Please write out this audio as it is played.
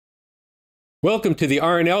Welcome to the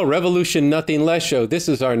RNL Revolution Nothing Less show. This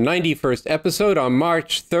is our 91st episode on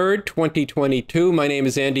March 3rd, 2022. My name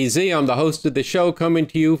is Andy Z. I'm the host of the show, coming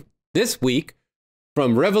to you this week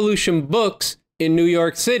from Revolution Books in New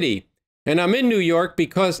York City. And I'm in New York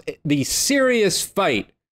because the serious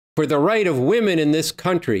fight for the right of women in this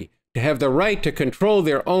country to have the right to control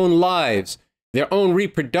their own lives, their own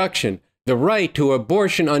reproduction, the right to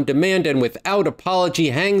abortion on demand and without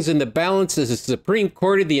apology hangs in the balance as the Supreme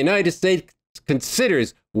Court of the United States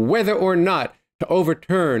considers whether or not to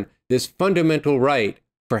overturn this fundamental right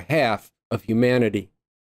for half of humanity.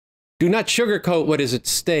 Do not sugarcoat what is at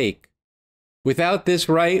stake. Without this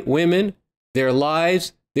right, women, their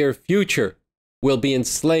lives, their future will be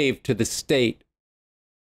enslaved to the state.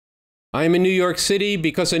 I am in New York City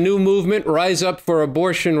because a new movement, Rise Up for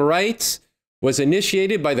Abortion Rights, was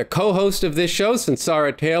initiated by the co-host of this show,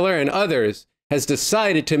 Sunsara Taylor, and others, has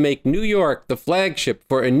decided to make New York the flagship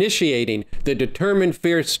for initiating the determined,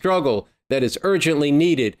 fierce struggle that is urgently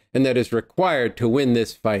needed and that is required to win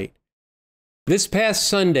this fight. This past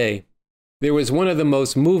Sunday, there was one of the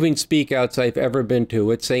most moving speakouts I've ever been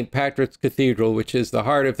to at St. Patrick's Cathedral, which is the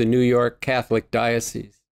heart of the New York Catholic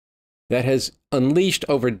Diocese, that has unleashed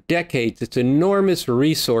over decades its enormous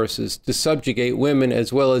resources to subjugate women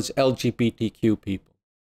as well as LGBTQ people,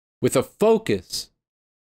 with a focus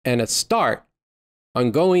and a start on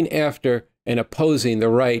going after and opposing the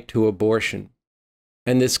right to abortion.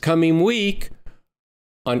 And this coming week,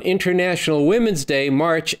 on International Women's Day,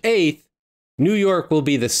 March 8th, New York will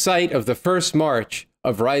be the site of the first march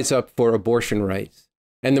of Rise Up for Abortion Rights.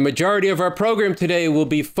 And the majority of our program today will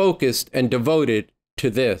be focused and devoted to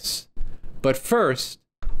this. But first,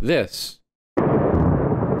 this.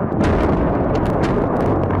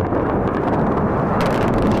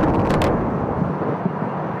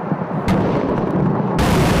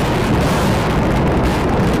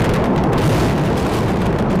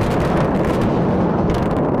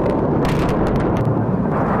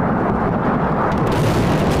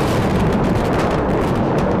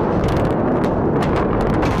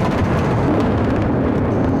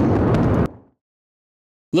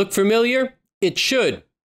 Look familiar? It should.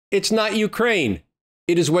 It's not Ukraine.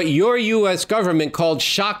 It is what your U.S. government called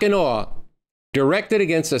shock and awe, directed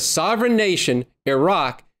against a sovereign nation,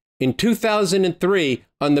 Iraq, in 2003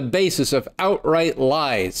 on the basis of outright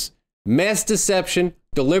lies, mass deception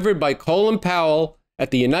delivered by Colin Powell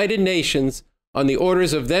at the United Nations on the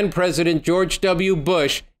orders of then-President George W.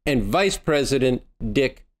 Bush and Vice President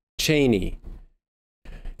Dick Cheney.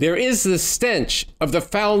 There is the stench of the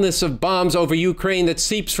foulness of bombs over Ukraine that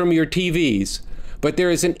seeps from your TVs, but there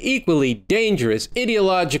is an equally dangerous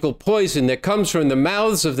ideological poison that comes from the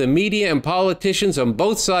mouths of the media and politicians on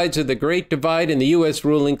both sides of the Great Divide in the U.S.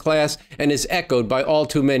 ruling class and is echoed by all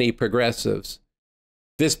too many progressives.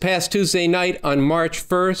 This past Tuesday night on March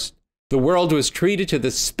 1st, the world was treated to the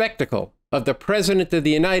spectacle of the President of the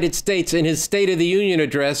United States in his State of the Union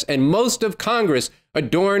address and most of Congress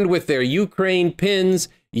adorned with their Ukraine pins,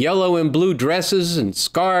 yellow and blue dresses and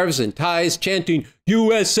scarves and ties, chanting,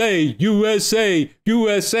 USA, USA,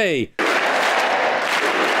 USA.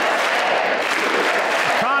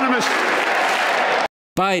 Economist.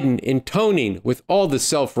 Biden intoning with all the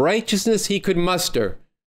self-righteousness he could muster.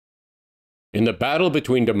 In the battle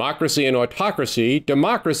between democracy and autocracy,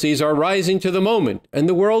 democracies are rising to the moment, and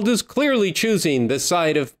the world is clearly choosing the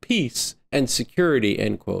side of peace and security,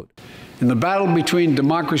 end quote. In the battle between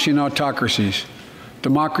democracy and autocracies,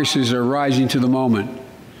 democracies are rising to the moment,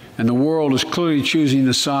 and the world is clearly choosing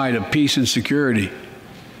the side of peace and security.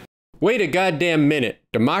 Wait a goddamn minute.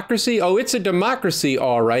 Democracy? Oh, it's a democracy,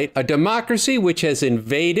 all right. A democracy which has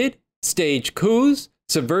invaded, staged coups,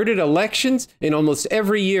 subverted elections in almost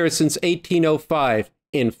every year since 1805.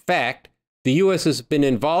 In fact, the U.S. has been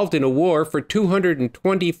involved in a war for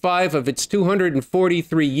 225 of its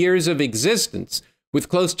 243 years of existence, with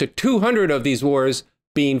close to 200 of these wars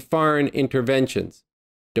being foreign interventions.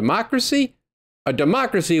 Democracy? A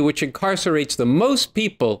democracy which incarcerates the most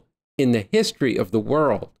people in the history of the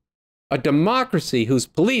world. A democracy whose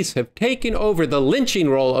police have taken over the lynching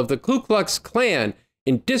role of the Ku Klux Klan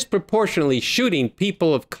in disproportionately shooting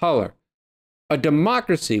people of color. A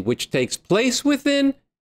democracy which takes place within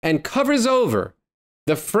and covers over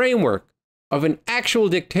the framework of an actual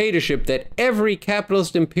dictatorship that every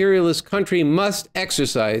capitalist imperialist country must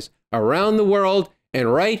exercise around the world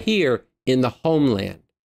and right here in the homeland.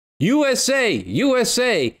 USA,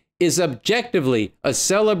 USA is objectively a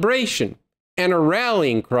celebration and a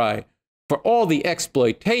rallying cry for all the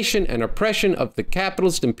exploitation and oppression of the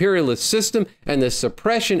capitalist imperialist system and the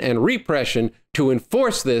suppression and repression to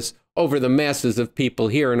enforce this over the masses of people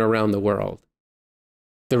here and around the world.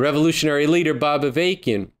 The revolutionary leader Bob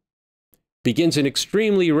Avakian begins an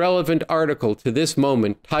extremely relevant article to this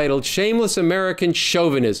moment titled Shameless American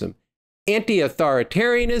Chauvinism,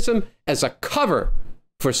 Anti-Authoritarianism as a Cover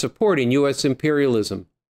for Supporting U.S. Imperialism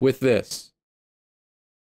with this.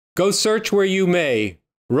 Go search where you may,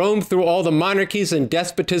 roam through all the monarchies and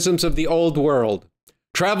despotisms of the old world,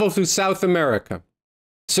 travel through South America,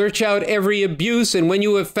 search out every abuse, and when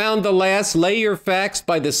you have found the last, lay your facts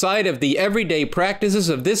by the side of the everyday practices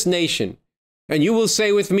of this nation, and you will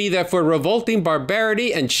say with me that for revolting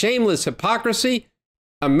barbarity and shameless hypocrisy,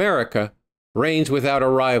 America reigns without a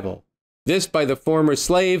rival. This by the former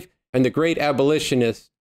slave and the great abolitionist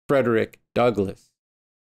Frederick Douglass.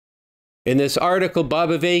 In this article, Bob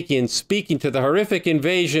Avakian, speaking to the horrific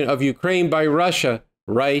invasion of Ukraine by Russia,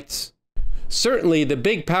 writes, certainly the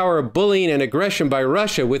big power of bullying and aggression by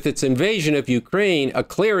Russia with its invasion of Ukraine, a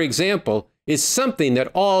clear example, is something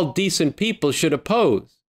that all decent people should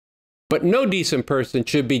oppose. But no decent person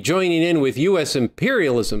should be joining in with U.S.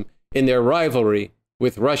 imperialism in their rivalry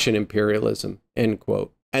with Russian imperialism, end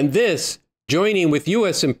quote. And this, joining with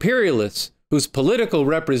U.S. imperialists, whose political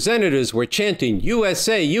representatives were chanting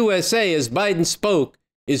USA, USA as Biden spoke,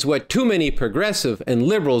 is what too many progressive and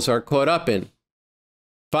liberals are caught up in.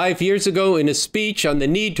 5 years ago, in a speech on the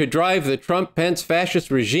need to drive the Trump-Pence fascist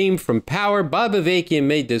regime from power, Bob Avakian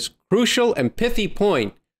made this crucial and pithy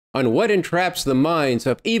point on what entraps the minds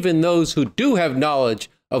of even those who do have knowledge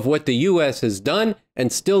of what the U.S. has done and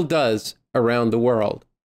still does around the world.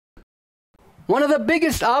 One of the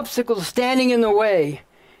biggest obstacles standing in the way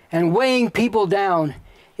and weighing people down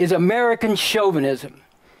is American chauvinism.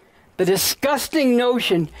 The disgusting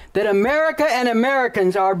notion that America and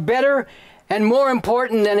Americans are better and more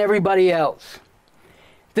important than everybody else.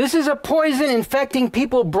 This is a poison infecting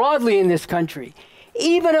people broadly in this country,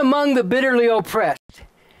 even among the bitterly oppressed.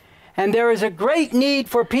 And there is a great need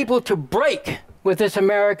for people to break with this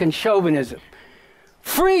American chauvinism.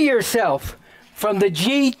 Free yourself from the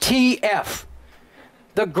GTF,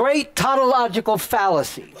 the great tautological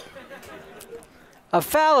fallacy. A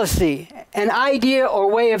fallacy, an idea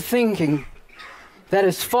or way of thinking that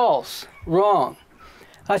is false, wrong.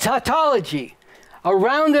 A tautology, a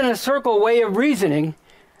round in a circle way of reasoning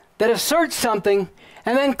that asserts something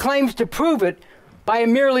and then claims to prove it by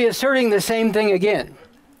merely asserting the same thing again.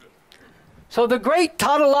 So the great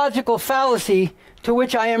tautological fallacy to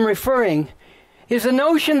which I am referring is the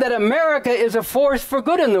notion that America is a force for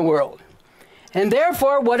good in the world, and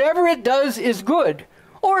therefore whatever it does is good,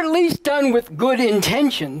 or at least done with good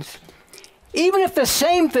intentions, even if the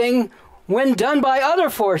same thing, when done by other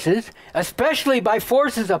forces, especially by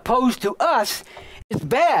forces opposed to us, is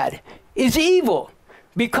bad, is evil,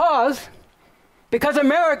 because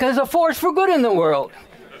America is a force for good in the world.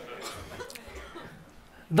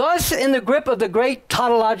 Thus, in the grip of the great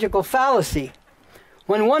tautological fallacy,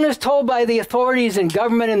 when one is told by the authorities and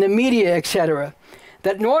government and the media, etc.,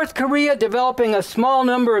 that North Korea developing a small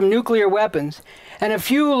number of nuclear weapons and a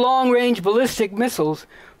few long-range ballistic missiles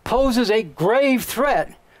poses a grave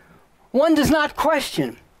threat, one does not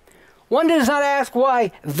question. One does not ask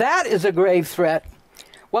why that is a grave threat,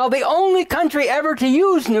 while the only country ever to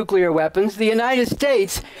use nuclear weapons, the United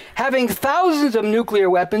States, having thousands of nuclear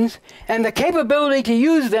weapons and the capability to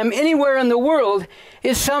use them anywhere in the world,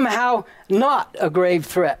 is somehow not a grave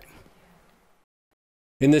threat.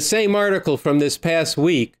 In the same article from this past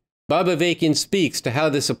week, Bob Avakian speaks to how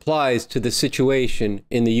this applies to the situation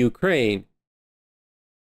in the Ukraine.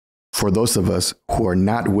 For those of us who are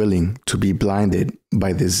not willing to be blinded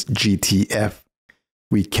by this GTF,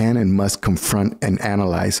 we can and must confront and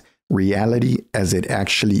analyze reality as it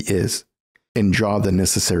actually is and draw the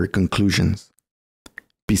necessary conclusions.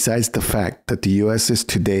 Besides the fact that the U.S. is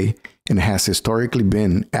today and has historically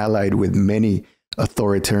been allied with many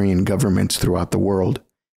authoritarian governments throughout the world,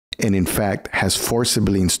 and in fact has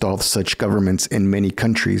forcibly installed such governments in many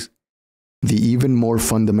countries, the even more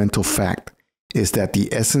fundamental fact is that the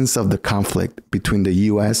essence of the conflict between the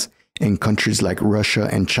U.S. and countries like Russia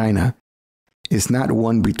and China is not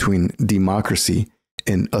one between democracy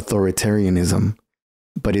and authoritarianism,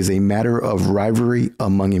 but is a matter of rivalry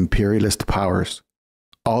among imperialist powers,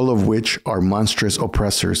 all of which are monstrous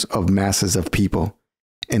oppressors of masses of people,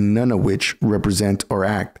 and none of which represent or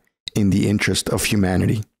act in the interest of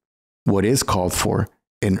humanity. What is called for,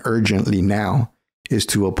 and urgently now, is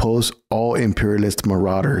to oppose all imperialist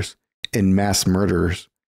marauders and mass murderers,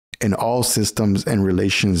 and all systems and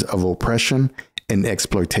relations of oppression and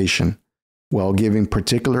exploitation, while giving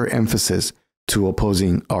particular emphasis to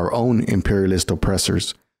opposing our own imperialist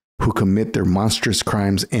oppressors who commit their monstrous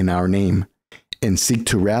crimes in our name and seek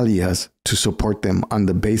to rally us to support them on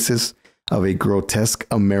the basis of a grotesque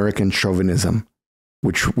American chauvinism,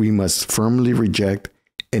 which we must firmly reject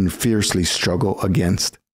and fiercely struggle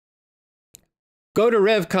against. Go to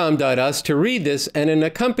revcom.us to read this and an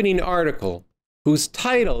accompanying article whose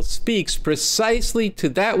title speaks precisely to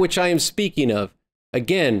that which I am speaking of,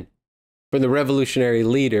 again, from the revolutionary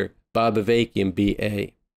leader, Bob Avakian,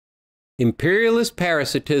 B.A. Imperialist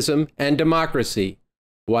Parasitism and Democracy,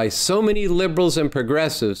 Why So Many Liberals and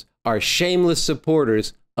Progressives Are Shameless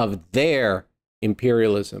Supporters of Their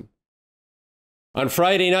Imperialism. On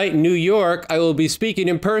Friday night in New York, I will be speaking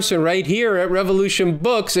in person right here at Revolution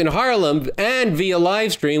Books in Harlem and via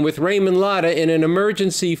live stream with Raymond Latta in an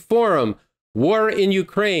emergency forum, War in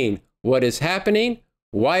Ukraine, What is Happening,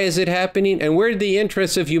 Why is it happening, and where do the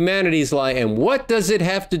interests of humanities lie, and what does it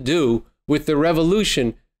have to do with the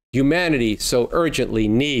revolution humanity so urgently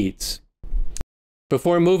needs?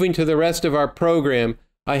 Before moving to the rest of our program,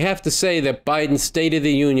 I have to say that Biden's State of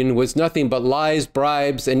the Union was nothing but lies,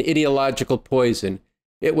 bribes, and ideological poison.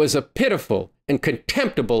 It was a pitiful and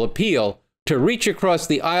contemptible appeal to reach across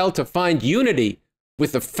the aisle to find unity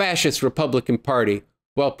with the fascist Republican Party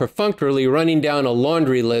while perfunctorily running down a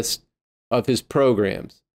laundry list of his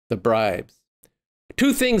programs, the bribes.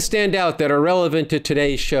 Two things stand out that are relevant to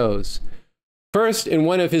today's shows. First, in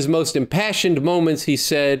one of his most impassioned moments, he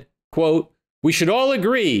said, quote, "We should all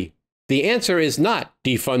agree the answer is not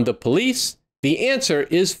defund the police. The answer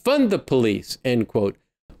is fund the police," end quote.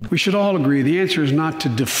 We should all agree the answer is not to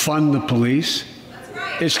defund the police.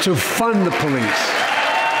 It's to fund the police.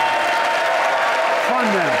 Fund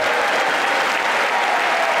them.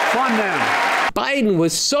 Fund them. Biden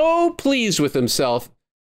was so pleased with himself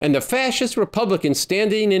and the fascist Republicans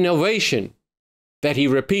standing in ovation that he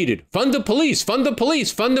repeated, "Fund the police, fund the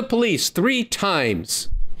police, fund the police," 3 times.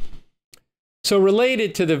 So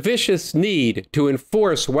related to the vicious need to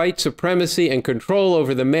enforce white supremacy and control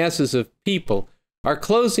over the masses of people, our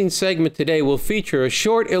closing segment today will feature a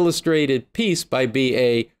short illustrated piece by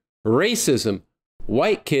B.A., Racism,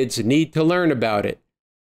 White Kids Need to Learn About It.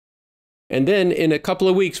 And then in a couple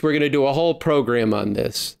of weeks, we're going to do a whole program on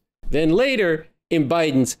this. Then later, in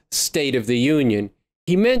Biden's State of the Union,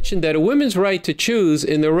 he mentioned that a woman's right to choose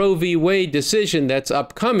in the Roe v. Wade decision that's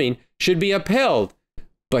upcoming should be upheld.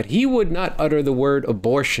 But he would not utter the word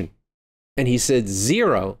abortion. And he said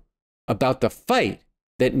 0 about the fight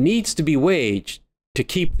that needs to be waged to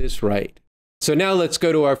keep this right. So now let's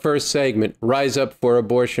go to our first segment, Rise Up for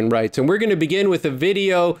Abortion Rights. And we're going to begin with a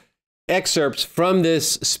video excerpts from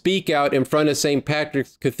this speak out in front of St.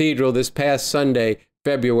 Patrick's Cathedral this past Sunday,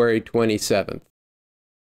 February 27th.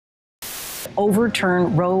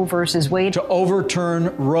 Overturn Roe versus Wade. To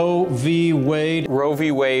overturn Roe v. Wade. Roe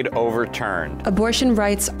v. Wade overturned. Abortion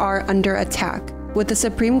rights are under attack, with the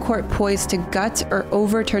Supreme Court poised to gut or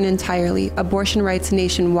overturn entirely abortion rights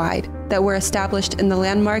nationwide that were established in the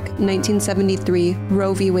landmark 1973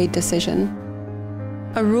 Roe v. Wade decision.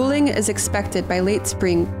 A ruling is expected by late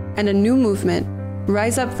spring, and a new movement,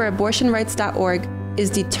 RiseUpForAbortionRights.org, is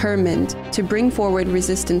determined to bring forward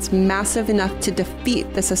resistance massive enough to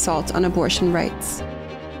defeat this assault on abortion rights.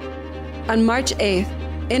 On March 8th,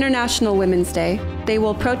 International Women's Day, they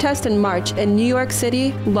will protest and march in New York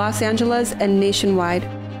City, Los Angeles, and nationwide.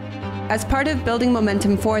 As part of building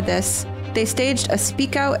momentum for this, they staged a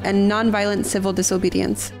speak out and nonviolent civil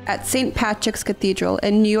disobedience at St. Patrick's Cathedral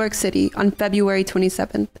in New York City on February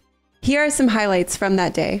 27th. Here are some highlights from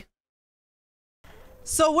that day.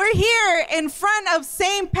 So we're here in front of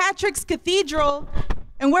St. Patrick's Cathedral,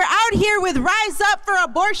 and we're out here with Rise Up for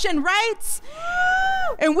Abortion Rights.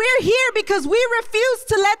 And we're here because we refuse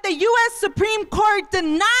to let the U.S. Supreme Court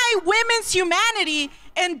deny women's humanity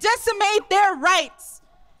and decimate their rights.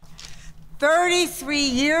 33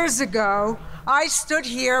 years ago, I stood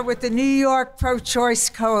here with the New York Pro-Choice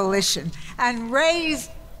Coalition and raised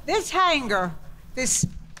this hanger, this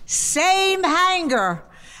same hanger.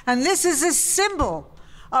 And this is a symbol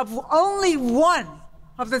of only one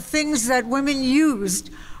of the things that women used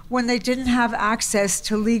when they didn't have access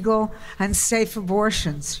to legal and safe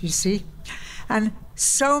abortions, you see? And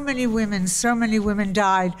so many women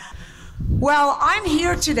died. Well, I'm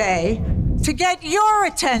here today to get your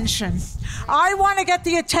attention. I want to get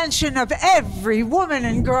the attention of every woman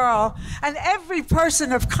and girl and every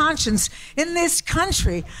person of conscience in this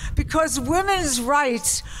country, because women's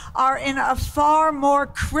rights are in a far more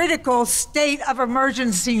critical state of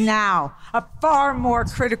emergency now, a far more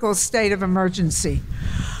critical state of emergency.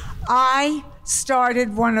 I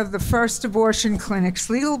started one of the first abortion clinics,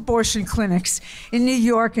 legal abortion clinics, in New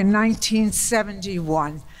York in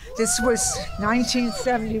 1971. This was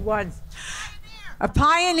 1971. a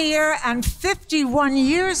pioneer, and 51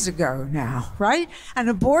 years ago now, right? And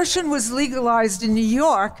abortion was legalized in New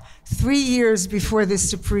York 3 years before the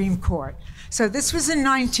Supreme Court. So this was in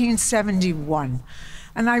 1971.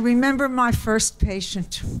 And I remember my first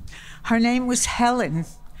patient. Her name was Helen,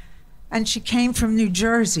 and she came from New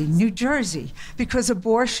Jersey, because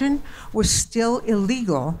abortion was still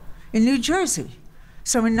illegal in New Jersey.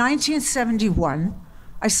 So in 1971,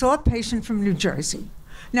 I saw a patient from New Jersey.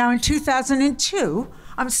 Now in 2002,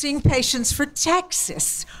 I'm seeing patients for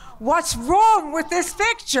Texas. What's wrong with this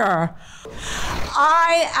picture?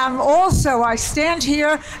 I stand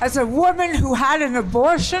here as a woman who had an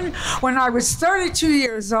abortion when I was 32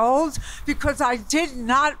 years old because I did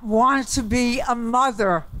not want to be a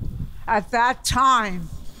mother at that time.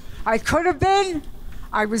 I could have been,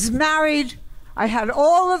 I was married, I had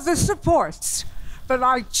all of the supports, but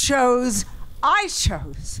I chose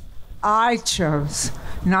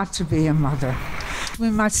not to be a mother.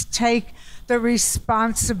 We must take the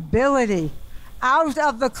responsibility out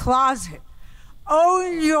of the closet.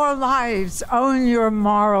 Own your lives, own your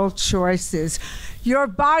moral choices. Your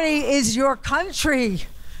body is your country,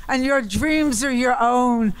 and your dreams are your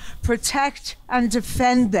own. Protect and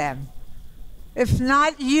defend them. If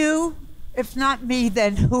not you, if not me,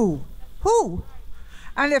 then who? Who?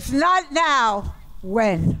 And if not now,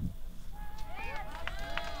 when?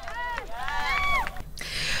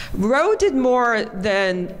 Roe did more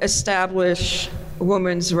than establish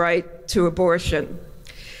women's right to abortion.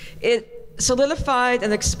 It solidified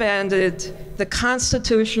and expanded the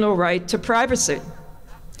constitutional right to privacy.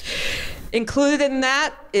 Included in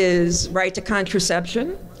that is right to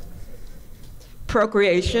contraception,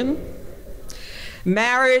 procreation,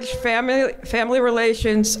 marriage, family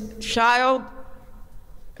relations, child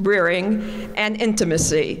rearing, and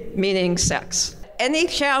intimacy, meaning sex. Any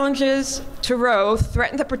challenges to Roe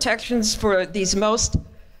threaten the protections for these most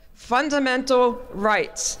fundamental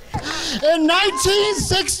rights. In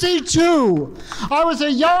 1962, I was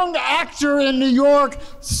a young actor in New York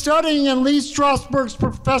studying in Lee Strasberg's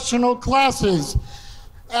professional classes.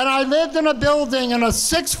 And I lived in a building in a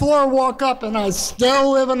 6th floor walk up, and I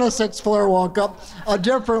still live in a 6th floor walk up, a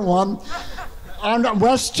different one, on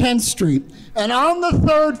West 10th Street. And on the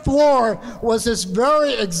 3rd floor was this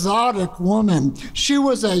very exotic woman. She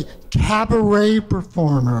was a cabaret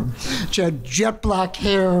performer. She had jet black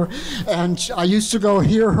hair, and I used to go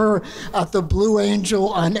hear her at the Blue Angel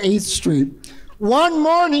on 8th Street. One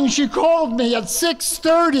morning she called me at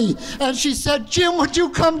 6:30 and she said, "Jim, would you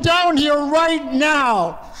come down here right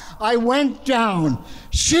now?" I went down.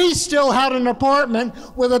 She still had an apartment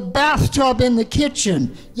with a bathtub in the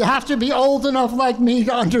kitchen. You have to be old enough like me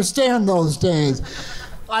to understand those days.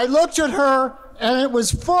 I looked at her and it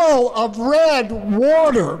was full of red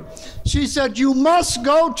water. She said, "You must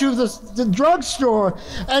go to the drugstore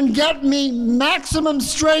and get me maximum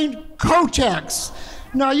strength Kotex."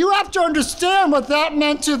 Now you have to understand what that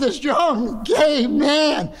meant to this young gay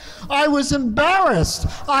man. I was embarrassed.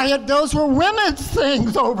 Those were women's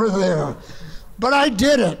things over there. But I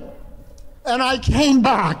did it, and I came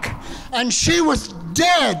back, and she was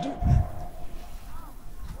dead.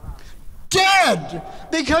 Dead,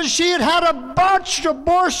 because she had had a botched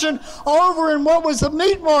abortion over in what was the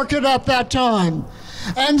meat market at that time.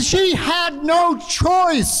 And she had no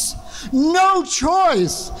choice, no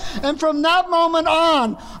choice. And from that moment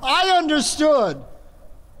on, I understood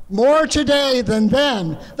more today than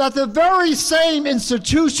then, that the very same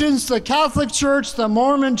institutions, the Catholic Church, the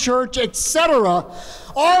Mormon Church, etc.,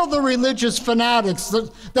 all the religious fanatics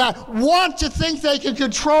that want to think they can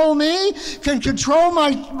control me, can control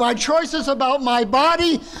my choices about my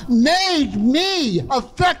body, made me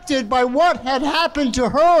affected by what had happened to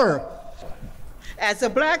her. As a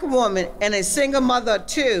black woman and a single mother of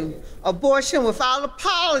two, abortion without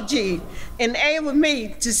apology enabled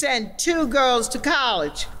me to send 2 girls to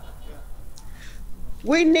college.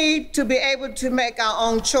 We need to be able to make our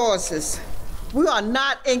own choices. We are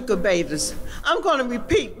not incubators. I'm going to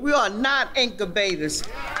repeat, we are not incubators.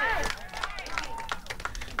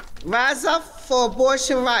 Rise up for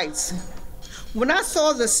abortion rights. When I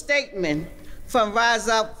saw the statement from Rise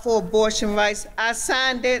Up for Abortion Rights, I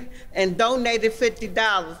signed it and donated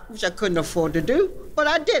 $50, which I couldn't afford to do, but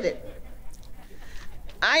I did it.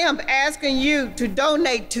 I am asking you to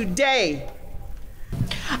donate today.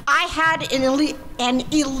 I had an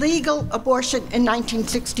illegal abortion in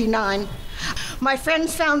 1969. My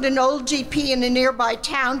friends found an old GP in a nearby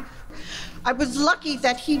town. I was lucky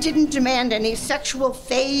that he didn't demand any sexual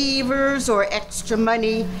favors or extra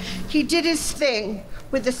money. He did his thing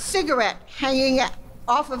with a cigarette hanging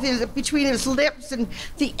off of between his lips, and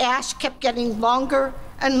the ash kept getting longer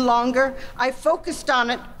and longer. I focused on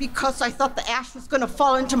it because I thought the ash was going to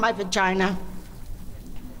fall into my vagina.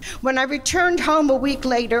 When I returned home a week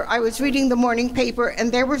later, I was reading the morning paper,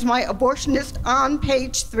 and there was my abortionist on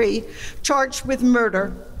page 3, charged with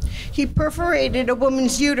murder. He perforated a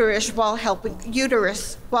woman's uterus while helping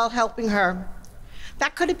her.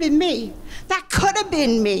 That could have been me. That could have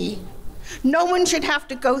been me. No one should have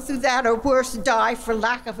to go through that, or worse, die for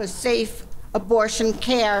lack of a safe abortion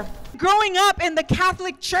care. Growing up in the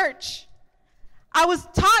Catholic Church, I was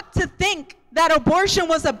taught to think that abortion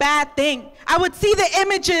was a bad thing. I would see the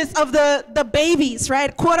images of the babies,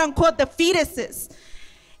 right? Quote unquote, the fetuses.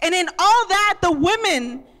 And in all that, the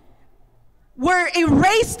women were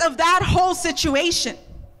erased of that whole situation.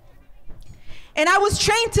 And I was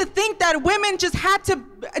trained to think that women just had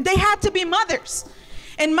to be mothers.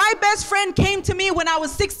 And my best friend came to me when I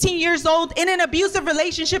was 16 years old in an abusive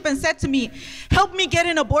relationship and said to me, help me get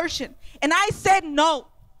an abortion. And I said no.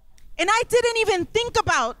 And I didn't even think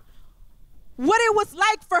about what it was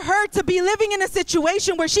like for her to be living in a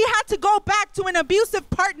situation where she had to go back to an abusive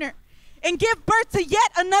partner and give birth to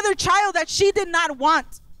yet another child that she did not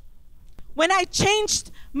want. When I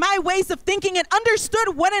changed my ways of thinking and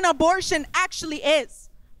understood what an abortion actually is,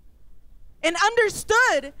 and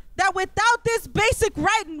understood that without this basic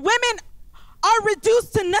right, women are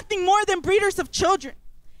reduced to nothing more than breeders of children.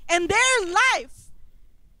 And their life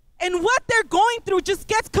and what they're going through just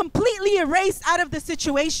gets completely erased out of the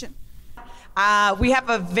situation. We have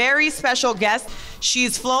a very special guest.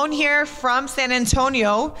 She's flown here from San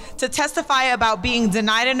Antonio to testify about being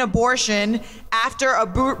denied an abortion after a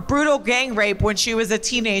brutal gang rape when she was a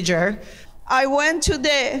teenager. I went to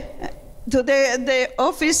the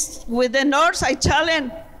office with the nurse. I tell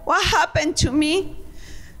him what happened to me.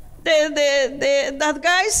 That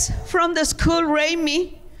guys from the school raped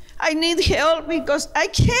me. I need help because I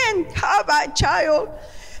can't have a child.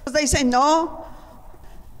 They say no.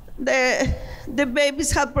 The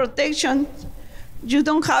babies have protection. You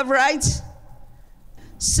don't have rights.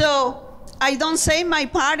 So I don't say my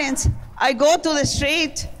parents. I go to the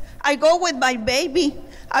street. I go with my baby.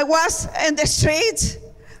 I was in the streets.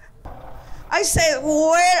 I said,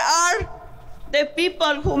 where are the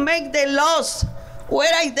people who make the laws?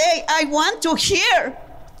 Where are they? I want to hear,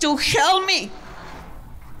 to help me,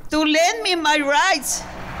 to lend me my rights,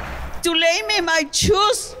 to lend me my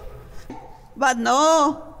choice. But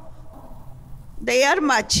no. They are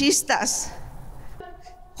machistas.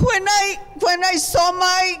 When I saw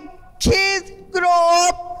my kid grow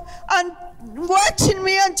up and watching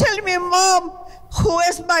me and telling me, Mom, who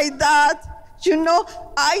is my dad? You know,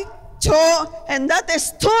 I told, and that is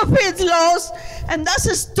stupid laws, and that's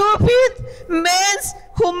a stupid men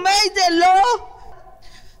who made the law.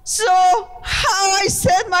 So how I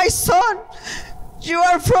said, my son, you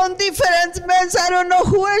are from different men. I don't know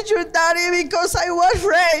who is your daddy because I was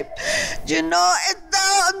raped. You know, and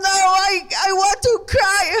now I want to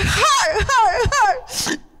cry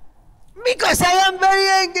hard. Because I am very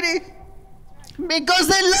angry. Because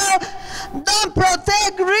the law don't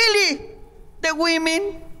protect really the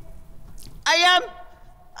women.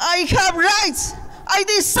 I have rights. I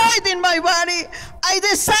decide in my body. I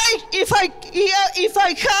decide if I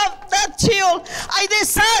have that child. I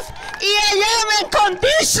decide if I am in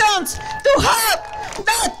conditions to have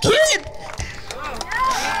that kid.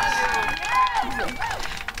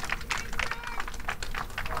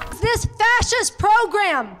 This fascist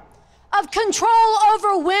program of control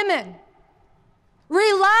over women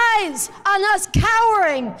relies on us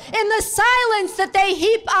cowering in the silence that they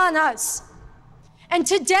heap on us. And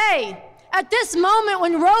today, at this moment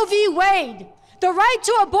when Roe v. Wade, the right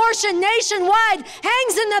to abortion nationwide,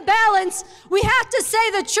 hangs in the balance, we have to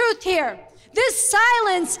say the truth here. This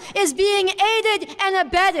silence is being aided and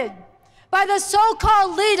abetted by the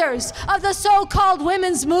so-called leaders of the so-called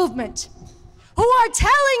women's movement, who are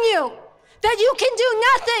telling you that you can do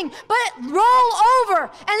nothing but roll over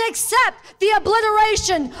and accept the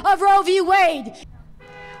obliteration of Roe v. Wade.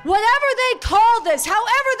 Whatever they call this,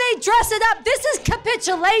 however they dress it up, this is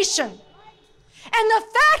capitulation. And the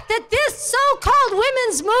fact that this so-called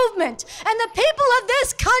women's movement and the people of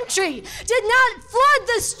this country did not flood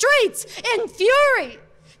the streets in fury,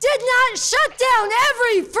 did not shut down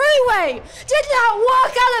every freeway, did not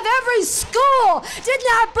walk out of every school, did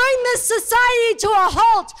not bring this society to a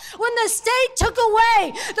halt when the state took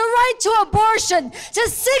away the right to abortion to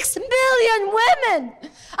 6 million women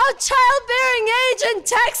of childbearing age in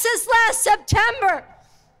Texas last September.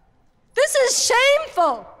 This is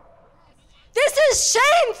shameful. This is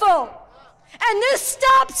shameful. And this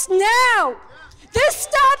stops now. This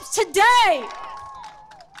stops today.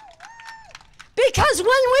 Because when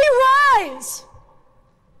we rise,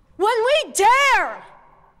 when we dare,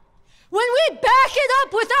 when we back it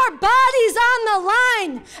up with our bodies on the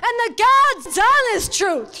line and the God's honest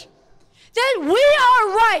truth, that we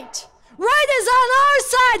are right. Right is on our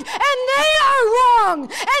side, and they are wrong,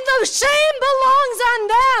 and the shame belongs on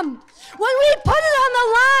them. When we put it on the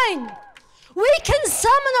line, we can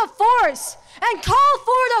summon a force and call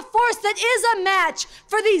forward a force that is a match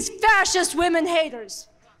for these fascist women haters.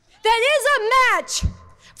 That is a match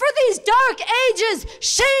for these dark ages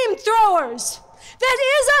shame throwers. That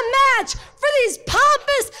is a match for these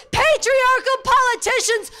pompous patriarchal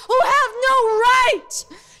politicians who have no right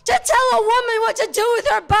to tell a woman what to do with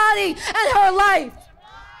her body and her life.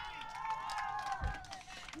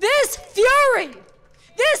 This fury,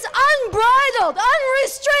 this unbridled,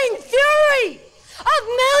 unrestrained fury of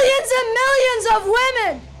millions and millions of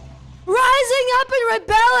women rising up and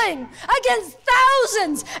rebelling against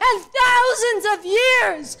thousands and thousands of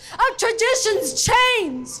years of tradition's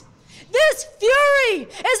chains. This fury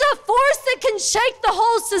is a force that can shake the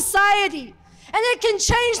whole society, and it can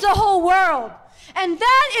change the whole world. And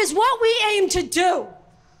that is what we aim to do.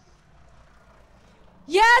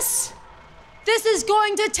 Yes, this is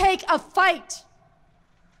going to take a fight.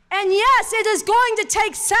 And yes, it is going to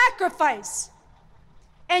take sacrifice.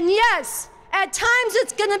 And yes, at times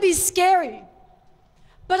it's going to be scary.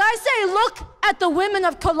 But I say, look at the women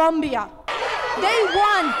of Colombia. They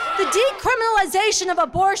won the decriminalization of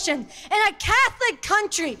abortion in a Catholic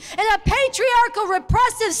country, in a patriarchal,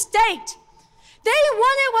 repressive state. They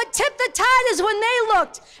won it. What tipped the tide is when they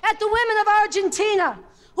looked at the women of Argentina,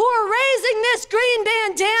 who are raising this green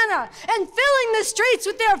bandana and filling the streets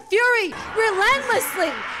with their fury relentlessly,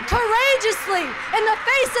 courageously, in the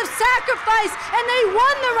face of sacrifice, and they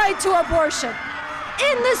won the right to abortion.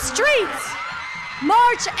 In the streets,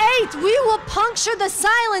 March 8th, we will puncture the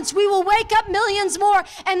silence. We will wake up millions more,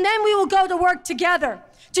 and then we will go to work together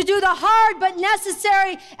to do the hard but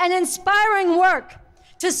necessary and inspiring work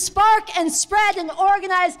to spark and spread and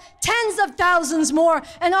organize tens of thousands more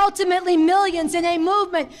and ultimately millions in a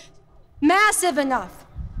movement massive enough,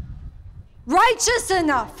 righteous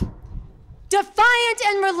enough, defiant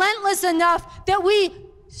and relentless enough that we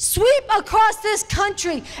sweep across this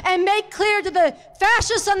country and make clear to the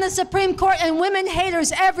fascists on the Supreme Court and women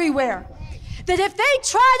haters everywhere that if they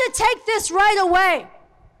try to take this right away,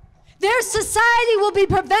 their society will be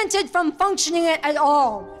prevented from functioning at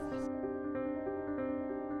all.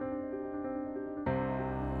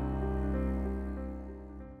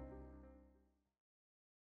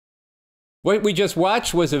 What we just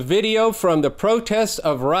watched was a video from the protest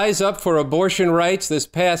of Rise Up for Abortion Rights this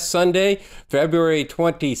past Sunday, February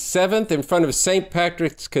 27th, in front of St.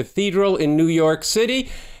 Patrick's Cathedral in New York City.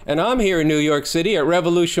 And I'm here in New York City at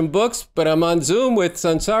Revolution Books, but I'm on Zoom with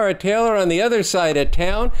Sunsara Taylor on the other side of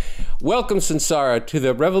town. Welcome, Sunsara, to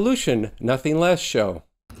the Revolution Nothing Less show.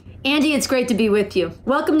 Andy, it's great to be with you.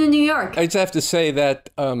 Welcome to New York. I just have to say that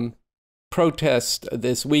protest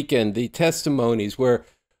this weekend, the testimonies were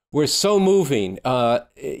so moving.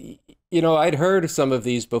 You know, I'd heard of some of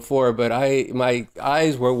these before, but my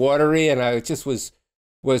eyes were watery, and I just was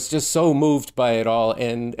just so moved by it all.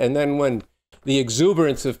 And then when the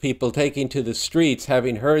exuberance of people taking to the streets,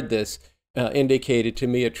 having heard this, indicated to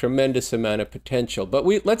me a tremendous amount of potential. But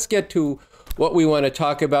let's get to what we want to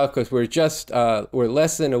talk about, because we're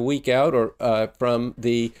less than a week out from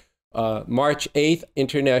the March 8th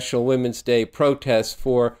International Women's Day protest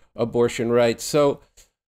for abortion rights. So,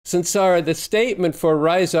 Sunsara, the statement for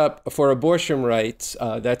Rise Up for Abortion Rights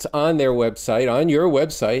that's on their website, on your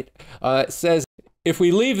website, says, if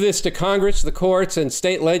we leave this to Congress, the courts, and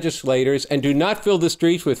state legislators and do not fill the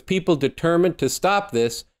streets with people determined to stop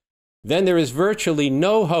this, then there is virtually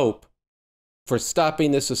no hope for stopping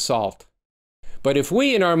this assault. But if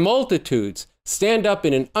we in our multitudes stand up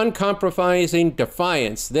in an uncompromising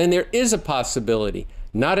defiance, then there is a possibility,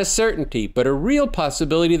 not a certainty, but a real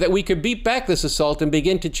possibility that we could beat back this assault and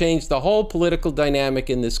begin to change the whole political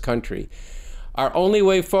dynamic in this country. Our only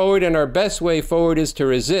way forward and our best way forward is to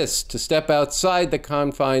resist, to step outside the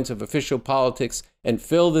confines of official politics and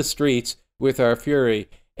fill the streets with our fury.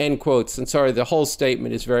 End quotes. And sorry, the whole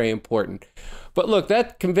statement is very important. But look,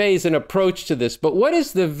 that conveys an approach to this. But what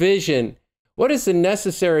is the vision? What is the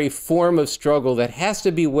necessary form of struggle that has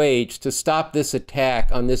to be waged to stop this attack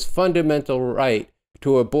on this fundamental right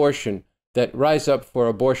to abortion that Rise Up for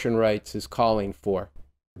Abortion Rights is calling for?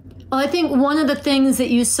 Well, I think one of the things that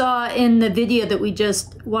you saw in the video that we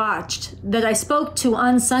just watched, that I spoke to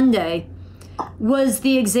on Sunday, was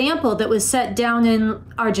the example that was set down in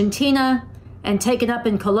Argentina and taken up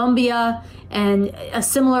in Colombia, and a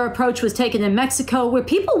similar approach was taken in Mexico, where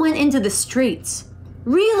people went into the streets,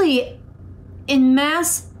 really in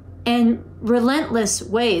mass and relentless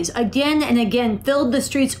ways. Again and again, filled the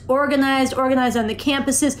streets, organized on the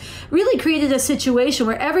campuses, really created a situation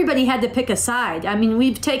where everybody had to pick a side. I mean,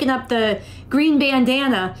 we've taken up the green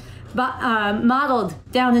bandana modeled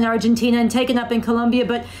down in Argentina and taken up in Colombia.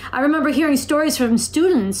 But I remember hearing stories from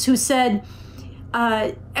students who said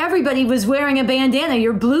everybody was wearing a bandana.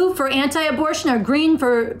 You're blue for anti-abortion or green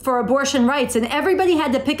for abortion rights. And everybody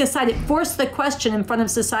had to pick a side. It forced the question in front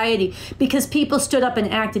of society because people stood up and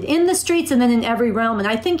acted in the streets and then in every realm. And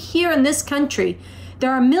I think here in this country,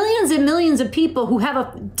 there are millions and millions of people who have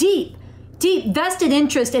a deep, deep vested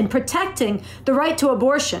interest in protecting the right to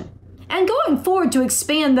abortion and going forward to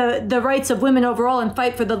expand the rights of women overall and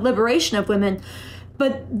fight for the liberation of women.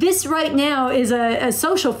 But this right now is a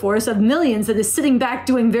social force of millions that is sitting back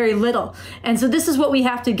doing very little. And so this is what we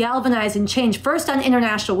have to galvanize and change. First on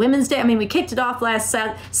International Women's Day. I mean, we kicked it off last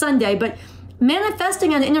Sunday, but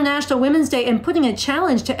manifesting on International Women's Day and putting a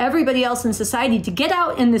challenge to everybody else in society to get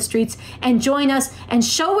out in the streets and join us and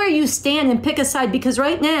show where you stand and pick a side. Because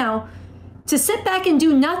right now, to sit back and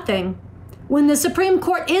do nothing when the Supreme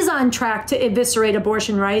Court is on track to eviscerate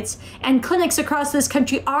abortion rights and clinics across this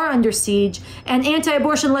country are under siege and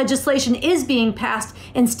anti-abortion legislation is being passed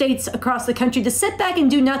in states across the country, to sit back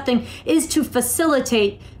and do nothing is to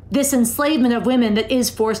facilitate this enslavement of women that is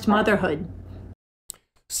forced motherhood.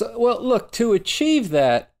 So, well, look, to achieve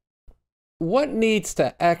that, what needs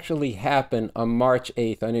to actually happen on March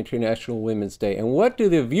 8th on International Women's Day? And what do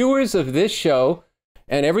the viewers of this show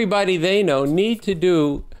and everybody they know need to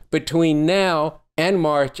do between now and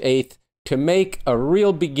March 8th to make a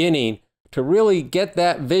real beginning, to really get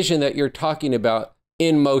that vision that you're talking about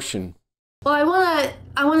in motion? Well,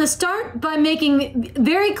 I want to start by making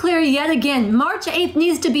very clear yet again, March 8th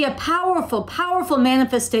needs to be a powerful, powerful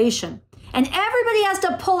manifestation. And everybody has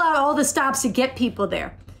to pull out all the stops to get people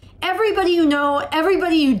there. Everybody you know,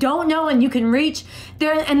 everybody you don't know and you can reach.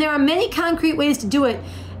 There are many concrete ways to do it.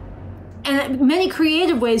 And many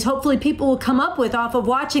creative ways, hopefully, people will come up with off of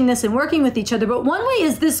watching this and working with each other. But one way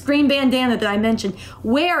is this green bandana that I mentioned.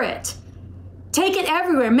 Wear it. Take it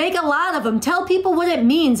everywhere. Make a lot of them. Tell people what it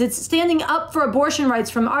means. It's standing up for abortion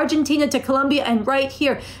rights from Argentina to Colombia and right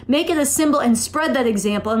here. Make it a symbol and spread that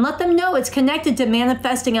example and let them know it's connected to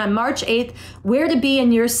manifesting on March 8th, where to be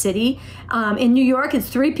in your city. In New York, it's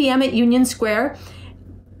 3 p.m. at Union Square.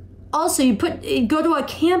 Also, go to a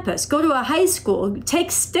campus, go to a high school, take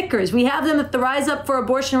stickers. We have them at the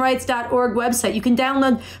riseupforabortionrights.org website. You can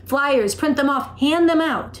download flyers, print them off, hand them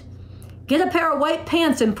out. Get a pair of white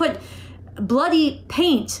pants and put bloody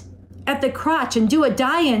paint at the crotch and do a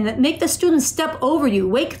die-in that make the students step over you.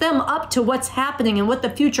 Wake them up to what's happening and what the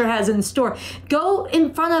future has in store. Go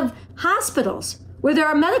in front of hospitals where there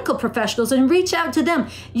are medical professionals and reach out to them.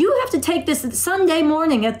 You have to take this Sunday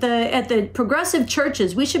morning at the progressive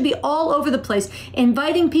churches. We should be all over the place,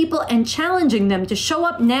 inviting people and challenging them to show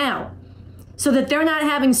up now so that they're not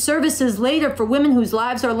having services later for women whose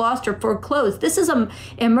lives are lost or foreclosed. This is an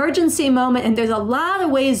emergency moment, and there's a lot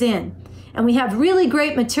of ways in. And we have really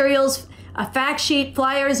great materials, a fact sheet,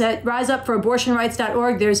 flyers at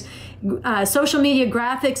riseupforabortionrights.org. There's social media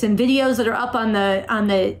graphics and videos that are up on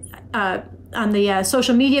the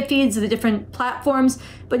social media feeds of the different platforms,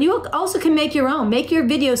 but you also can make your own. Make your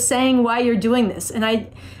video saying why you're doing this. And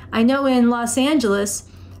I know in Los Angeles,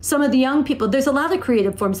 some of the young people, there's a lot of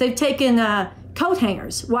creative forms. They've taken coat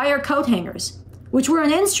hangers, wire coat hangers, which were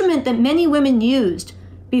an instrument that many women used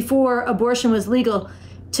before abortion was legal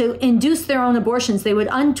to induce their own abortions. They would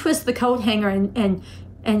untwist the coat hanger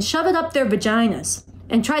and shove it up their vaginas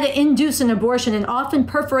and try to induce an abortion and often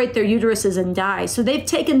perforate their uteruses and die. So they've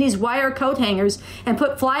taken these wire coat hangers and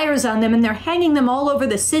put flyers on them, and they're hanging them all over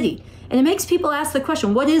the city. And it makes people ask the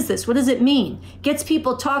question, what is this? What does it mean? Gets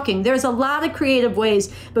people talking. There's a lot of creative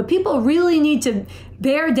ways, but people really need to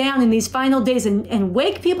bear down in these final days and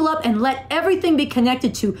wake people up and let everything be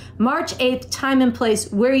connected to March 8th, time and place,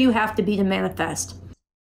 where you have to be to manifest.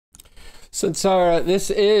 Sunsara, this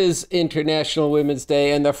is International Women's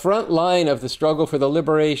Day, and the front line of the struggle for the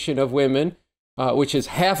liberation of women, which is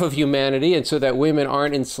half of humanity, and so that women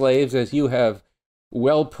aren't enslaved, as you have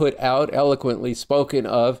well put out, eloquently spoken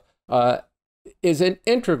of, is an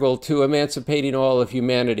integral to emancipating all of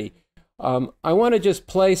humanity. I want to just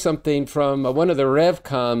play something from one of the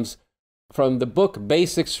RevComs from the book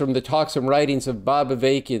Basics from the Talks and Writings of Bob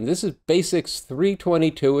Avakian. This is Basics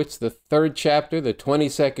 322. It's the 3rd chapter, the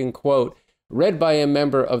 22nd quote, read by a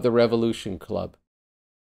member of the Revolution Club.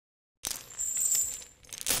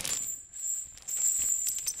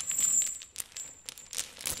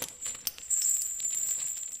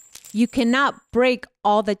 You cannot break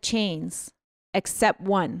all the chains except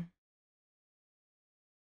one.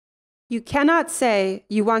 You cannot say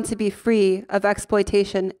you want to be free of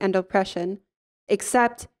exploitation and oppression,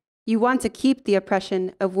 except you want to keep the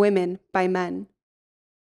oppression of women by men.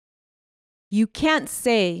 You can't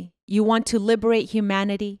say you want to liberate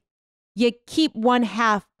humanity, yet keep one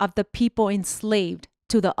half of the people enslaved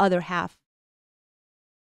to the other half.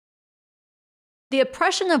 The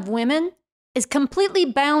oppression of women is completely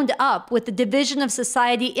bound up with the division of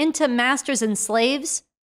society into masters and slaves,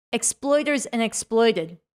 exploiters and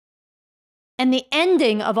exploited. And the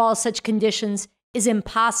ending of all such conditions is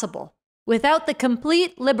impossible without the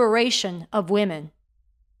complete liberation of women.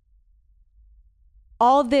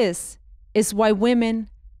 All this is why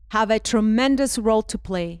women have a tremendous role to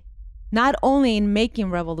play, not only in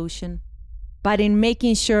making revolution, but in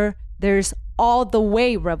making sure there's all the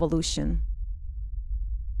way revolution.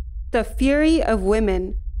 The fury of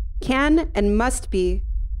women can and must be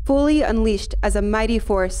fully unleashed as a mighty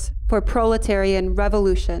force for proletarian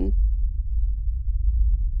revolution.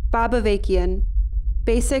 Bob Avakian,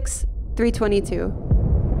 Basics 322.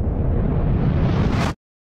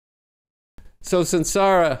 So,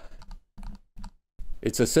 Sunsara,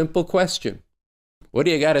 it's a simple question. What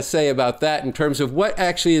do you got to say about that in terms of what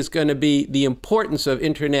actually is going to be the importance of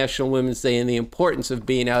International Women's Day and the importance of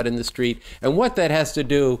being out in the street, and what that has to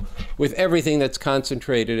do with everything that's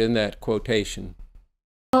concentrated in that quotation?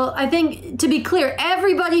 Well, I think, to be clear,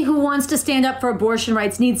 everybody who wants to stand up for abortion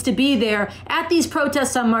rights needs to be there at these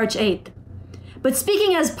protests on March 8th. But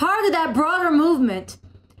speaking as part of that broader movement,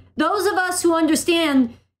 those of us who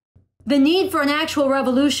understand the need for an actual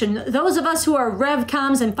revolution, those of us who are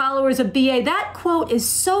RevComs and followers of BA, that quote is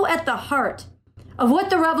so at the heart of what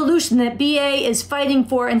the revolution that BA is fighting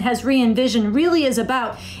for and has re-envisioned really is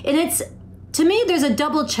about. And it's, to me, there's a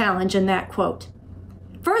double challenge in that quote.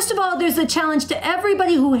 First of all, there's a challenge to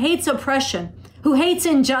everybody who hates oppression, who hates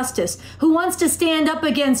injustice, who wants to stand up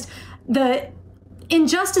against the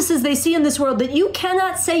injustices they see in this world, that you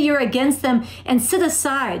cannot say you're against them and sit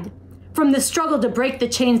aside from the struggle to break the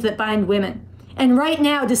chains that bind women. And right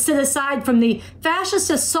now, to sit aside from the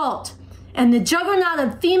fascist assault and the juggernaut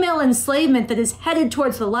of female enslavement that is headed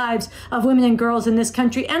towards the lives of women and girls in this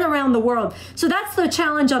country and around the world. So that's the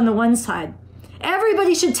challenge on the one side.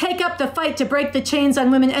 Everybody should take up the fight to break the chains on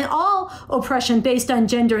women and all oppression based on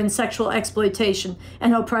gender and sexual exploitation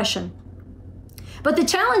and oppression. But the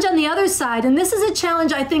challenge on the other side, and this is a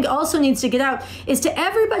challenge I think also needs to get out, is to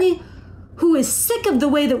everybody who is sick of the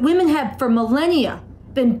way that women have for millennia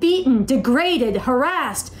been beaten, degraded,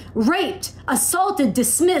 harassed, raped, assaulted,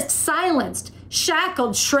 dismissed, silenced,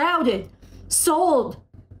 shackled, shrouded, sold,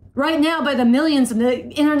 right now by the millions in the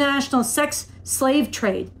international sex slave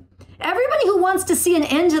trade. Everybody who wants to see an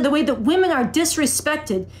end to the way that women are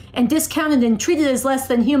disrespected and discounted and treated as less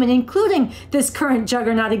than human, including this current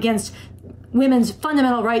juggernaut against women's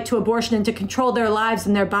fundamental right to abortion and to control their lives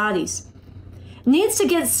and their bodies, needs to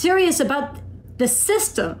get serious about the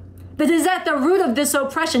system that is at the root of this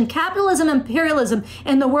oppression, capitalism, imperialism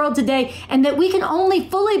in the world today, and that we can only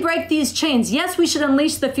fully break these chains. Yes, we should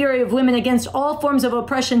unleash the fury of women against all forms of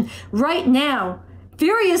oppression right now,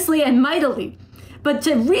 furiously and mightily. But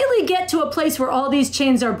to really get to a place where all these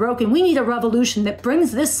chains are broken, we need a revolution that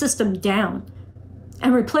brings this system down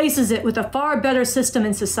and replaces it with a far better system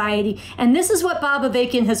in society. And this is what Bob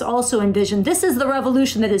Avakian has also envisioned. This is the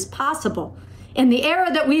revolution that is possible in the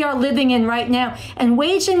era that we are living in right now, and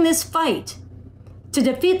waging this fight to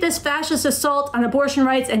defeat this fascist assault on abortion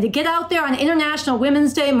rights and to get out there on International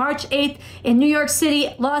Women's Day, March 8th, in New York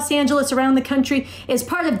City, Los Angeles, around the country, is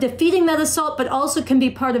part of defeating that assault, but also can be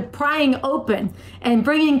part of prying open and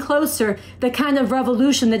bringing closer the kind of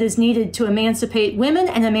revolution that is needed to emancipate women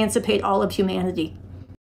and emancipate all of humanity.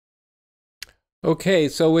 Okay,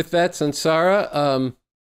 so with that, Sunsara,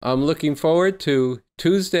 I'm looking forward to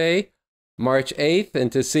Tuesday, March 8th,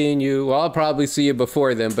 and to seeing you. Well, I'll probably see you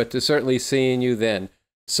before then, but to certainly seeing you then.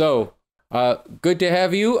 So, good to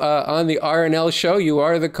have you on the RNL show. You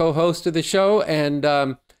are the co-host of the show,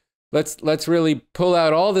 and let's really pull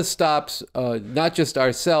out all the stops, not just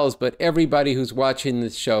ourselves, but everybody who's watching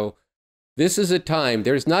this show. This is a time.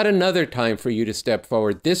 There's not another time for you to step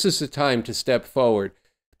forward. This is the time to step forward,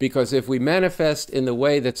 because if we manifest in the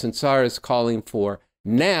way that Sunsara is calling for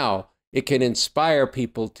now, it can inspire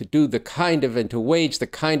people to do the kind of, and to wage the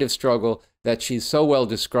kind of struggle that she's so well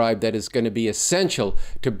described, that is going to be essential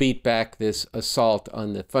to beat back this assault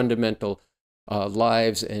on the fundamental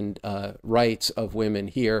lives and rights of women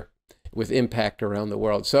here, with impact around the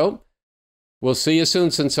world. So we'll see you soon,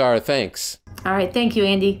 Sunsara. Thanks. All right. Thank you,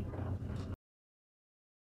 Andy.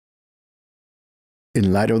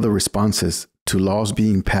 In light of the responses to laws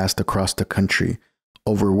being passed across the country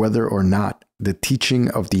over whether or not the teaching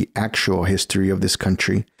of the actual history of this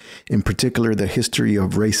country, in particular the history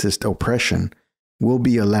of racist oppression, will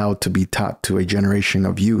be allowed to be taught to a generation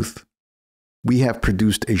of youth. We have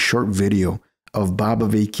produced a short video of Bob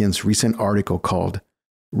Avakian's recent article called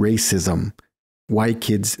Racism: Why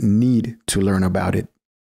Kids Need to Learn About It.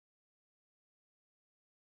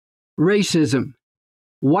 Racism.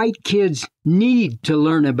 White kids need to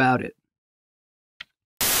learn about it.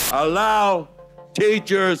 Allow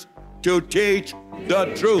teachers to teach the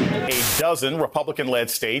truth. A dozen Republican-led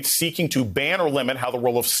states seeking to ban or limit how the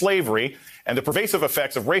role of slavery and the pervasive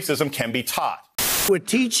effects of racism can be taught. We're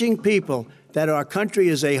teaching people that our country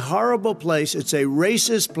is a horrible place. It's a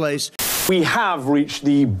racist place. We have reached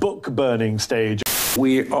the book-burning stage.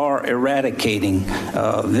 We are eradicating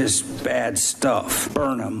this bad stuff.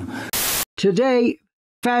 Burn them. Today,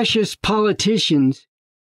 fascist politicians,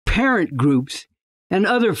 parent groups, and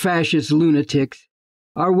other fascist lunatics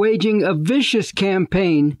are waging a vicious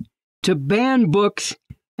campaign to ban books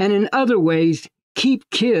and in other ways keep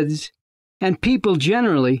kids and people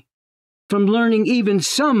generally from learning even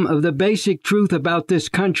some of the basic truth about this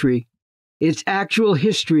country, its actual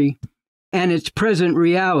history, and its present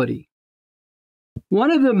reality. One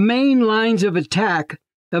of the main lines of attack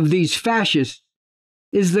of these fascists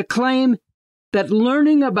is the claim that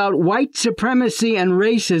learning about white supremacy and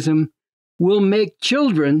racism will make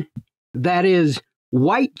children, that is,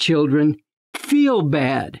 white children, feel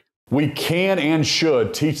bad. We can and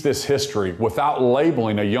should teach this history without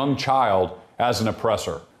labeling a young child as an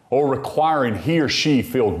oppressor or requiring he or she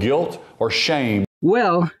feel guilt or shame.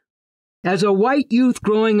 Well, as a white youth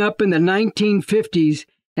growing up in the 1950s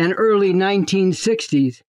and early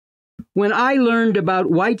 1960s, when I learned about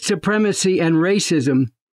white supremacy and racism,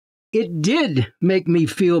 it did make me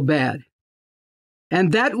feel bad.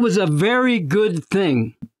 And that was a very good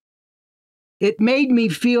thing. It made me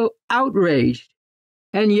feel outraged.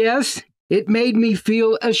 And yes, it made me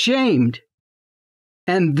feel ashamed.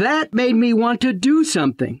 And that made me want to do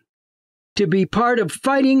something, to be part of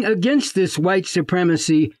fighting against this white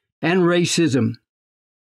supremacy and racism.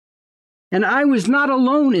 And I was not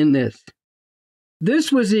alone in this.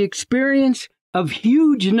 This was the experience of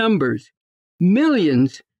huge numbers,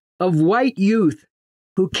 millions of white youth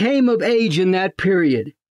who came of age in that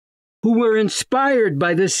period, who were inspired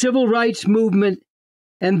by the civil rights movement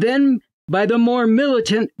and then by the more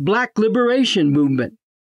militant Black liberation movement,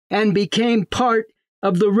 and became part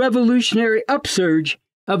of the revolutionary upsurge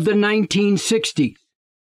of the 1960s.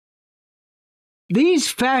 These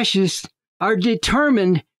fascists are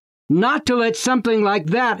determined not to let something like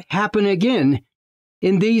that happen again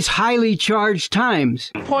in these highly charged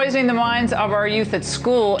times. Poisoning the minds of our youth at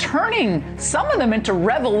school, turning some of them into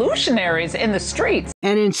revolutionaries in the streets.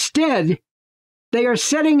 And instead, they are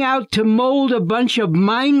setting out to mold a bunch of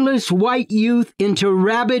mindless white youth into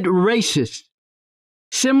rabid racists,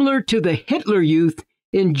 similar to the Hitler Youth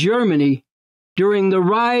in Germany during the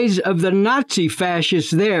rise of the Nazi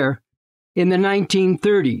fascists there in the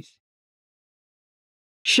 1930s.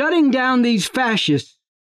 Shutting down these fascists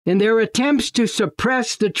in their attempts to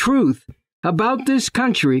suppress the truth about this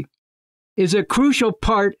country is a crucial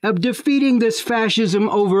part of defeating this fascism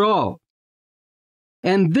overall.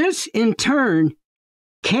 And this, in turn,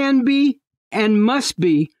 can be and must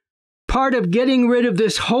be part of getting rid of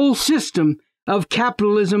this whole system of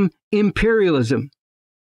capitalism imperialism,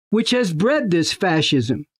 which has bred this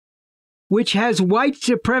fascism, which has white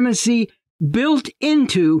supremacy built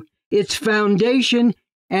into its foundation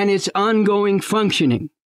and its ongoing functioning,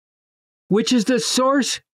 which is the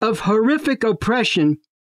source of horrific oppression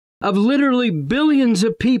of literally billions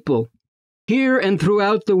of people here and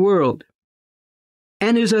throughout the world,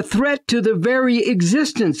 and is a threat to the very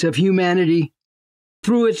existence of humanity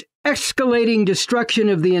through its escalating destruction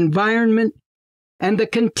of the environment and the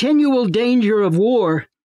continual danger of war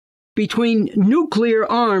between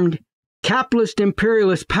nuclear-armed capitalist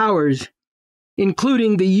imperialist powers,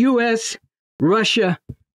 including the U.S., Russia,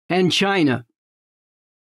 and China.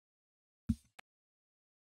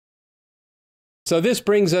 So this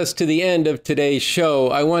brings us to the end of today's show.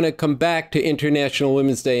 I want to come back to International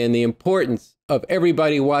Women's Day and the importance of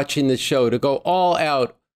everybody watching the show to go all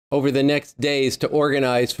out over the next days to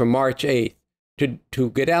organize for March 8th, to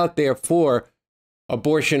get out there for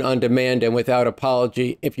abortion on demand and without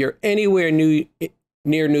apology. If you're anywhere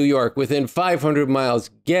near New York, within 500 miles,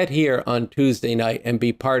 get here on Tuesday night and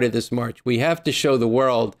be part of this march. We have to show the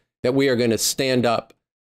world that we are going to stand up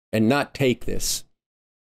and not take this.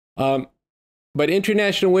 But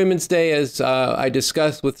International Women's Day, as I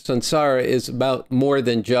discussed with Sunsara, is about more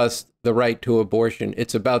than just the right to abortion.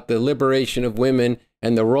 It's about the liberation of women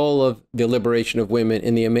and the role of the liberation of women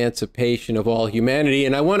in the emancipation of all humanity.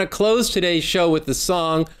 And I want to close today's show with the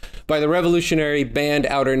song by the revolutionary band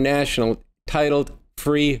Outernational titled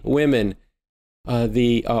Free Women.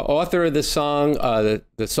 The author of the song, the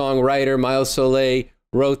songwriter Miles Soleil,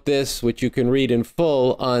 wrote this, which you can read in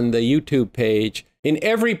full on the YouTube page. In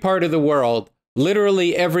every part of the world,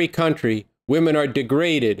 literally every country, women are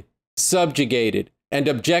degraded, subjugated, and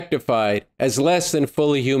objectified as less than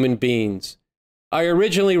fully human beings. I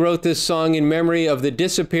originally wrote this song in memory of the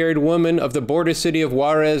disappeared woman of the border city of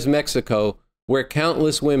Juarez, Mexico, where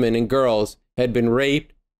countless women and girls had been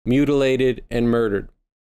raped, mutilated, and murdered.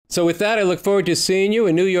 So with that, I look forward to seeing you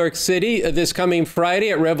in New York City this coming Friday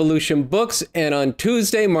at Revolution Books, and on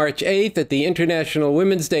Tuesday, March 8th at the International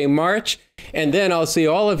Women's Day March. And then I'll see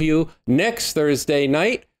all of you next Thursday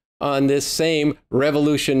night on this same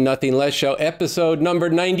Revolution Nothing Less show, episode number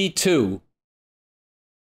 92.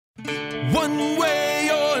 One way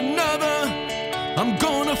or another, I'm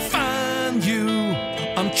gonna find you.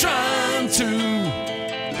 I'm trying to.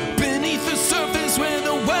 Beneath the surface where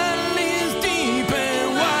the well is deep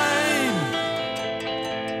and wide.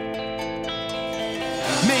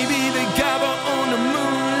 Maybe they gather on a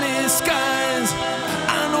moonlit sky.